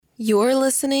You're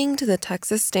listening to the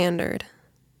Texas Standard.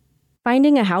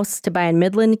 Finding a house to buy in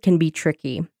Midland can be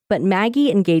tricky, but Maggie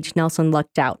and Gage Nelson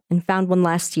lucked out and found one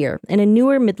last year in a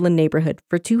newer Midland neighborhood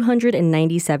for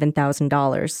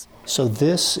 $297,000. So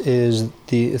this is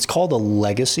it's called a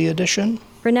Legacy Edition.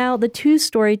 For now, the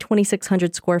 2-story,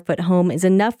 2,600 square foot home is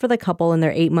enough for the couple and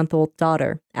their 8-month-old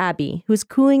daughter, Abby, who's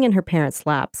cooing in her parents'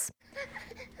 laps.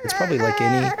 It's probably like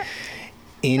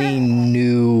any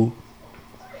new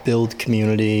build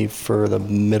community for the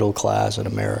middle class in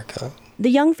America. The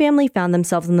young family found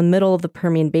themselves in the middle of the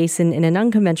Permian Basin in an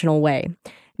unconventional way.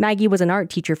 Maggie was an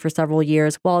art teacher for several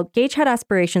years, while Gage had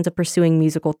aspirations of pursuing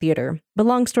musical theater. But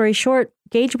long story short,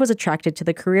 Gage was attracted to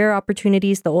the career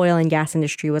opportunities the oil and gas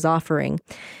industry was offering.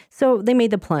 So they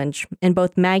made the plunge, and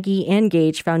both Maggie and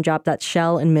Gage found jobs at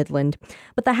Shell in Midland.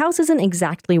 But the house isn't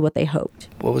exactly what they hoped.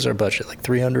 What was our budget? Like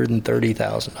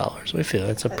 $330,000. We feel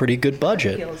it's a pretty good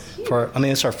budget.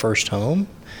 It's our first home,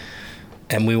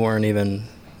 and we weren't even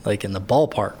like in the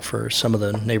ballpark for some of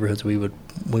the neighborhoods we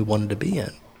wanted to be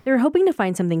in. They were hoping to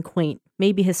find something quaint,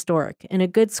 maybe historic, in a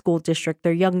good school district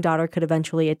their young daughter could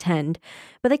eventually attend,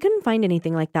 but they couldn't find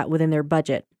anything like that within their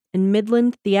budget. In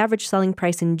Midland, the average selling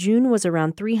price in June was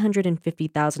around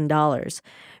 $350,000.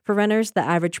 For renters, the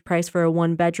average price for a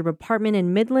one-bedroom apartment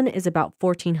in Midland is about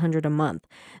 $1,400 a month.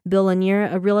 Bill Lanier,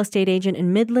 a real estate agent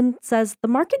in Midland, says the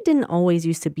market didn't always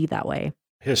used to be that way.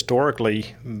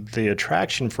 Historically, the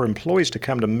attraction for employees to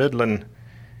come to Midland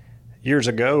years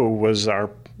ago was our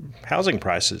housing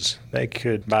prices. They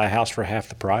could buy a house for half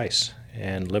the price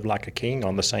and live like a king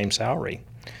on the same salary.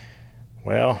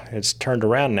 Well, it's turned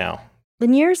around now.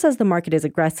 Lanier says the market is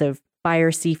aggressive.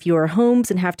 Buyers see fewer homes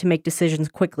and have to make decisions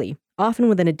quickly, often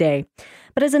within a day.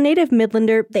 But as a native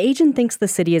Midlander, the agent thinks the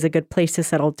city is a good place to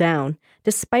settle down,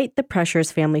 despite the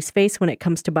pressures families face when it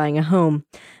comes to buying a home.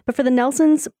 But for the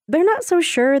Nelsons, they're not so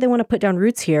sure they want to put down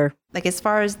roots here. Like, as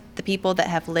far as the people that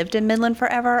have lived in Midland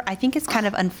forever, I think it's kind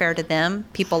of unfair to them,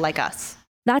 people like us.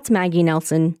 That's Maggie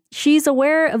Nelson. She's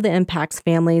aware of the impacts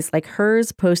families like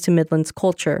hers pose to Midland's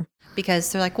culture.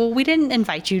 Because they're like, well, we didn't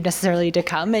invite you necessarily to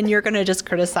come, and you're going to just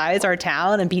criticize our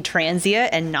town and be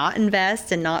transient and not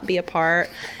invest and not be a part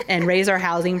and raise our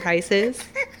housing prices.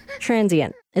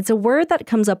 Transient. It's a word that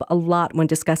comes up a lot when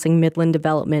discussing Midland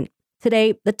development.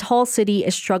 Today, the tall city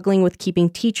is struggling with keeping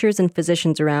teachers and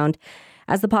physicians around.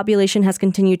 As the population has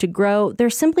continued to grow, there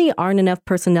simply aren't enough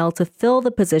personnel to fill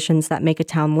the positions that make a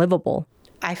town livable.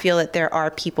 I feel that there are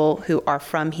people who are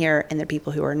from here and there are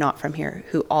people who are not from here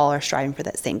who all are striving for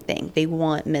that same thing. They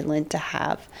want Midland to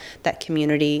have that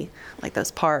community, like those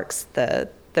parks, the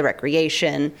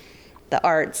recreation, the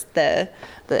arts, the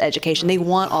education. They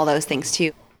want all those things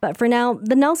too. But for now,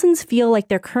 the Nelsons feel like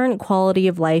their current quality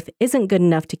of life isn't good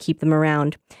enough to keep them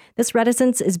around. This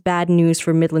reticence is bad news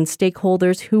for Midland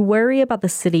stakeholders who worry about the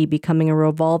city becoming a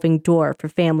revolving door for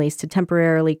families to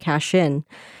temporarily cash in.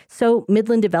 So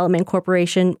Midland Development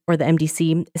Corporation, or the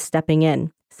MDC, is stepping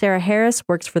in. Sarah Harris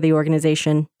works for the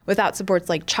organization. Without supports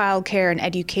like childcare and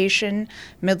education,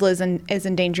 Midland is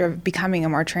in danger of becoming a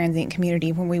more transient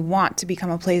community when we want to become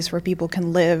a place where people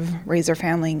can live, raise their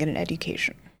family, and get an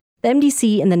education. The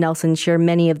MDC and the Nelsons share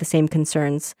many of the same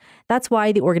concerns. That's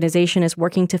why the organization is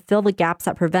working to fill the gaps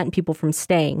that prevent people from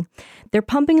staying. They're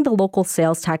pumping the local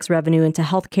sales tax revenue into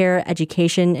healthcare,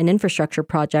 education, and infrastructure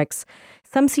projects.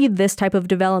 Some see this type of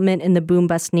development in the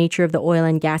boom-bust nature of the oil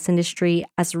and gas industry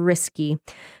as risky.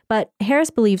 But Harris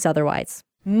believes otherwise.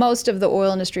 Most of the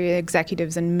oil industry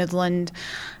executives in Midland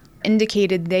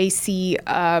indicated they see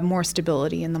more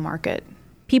stability in the market.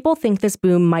 People think this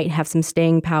boom might have some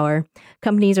staying power.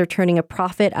 Companies are turning a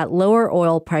profit at lower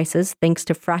oil prices thanks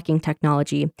to fracking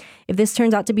technology. If this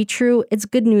turns out to be true, it's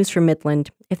good news for Midland.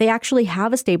 If they actually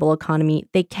have a stable economy,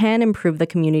 they can improve the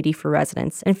community for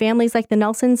residents, and families like the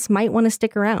Nelsons might want to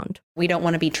stick around. We don't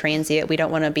want to be transient. We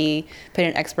don't want to be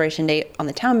putting an expiration date on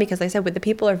the town because, like I said, the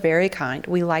people are very kind.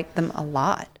 We like them a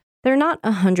lot. They're not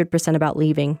 100% about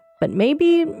leaving, but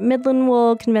maybe Midland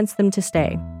will convince them to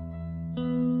stay.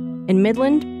 In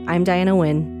Midland, I'm Diana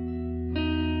Wynn.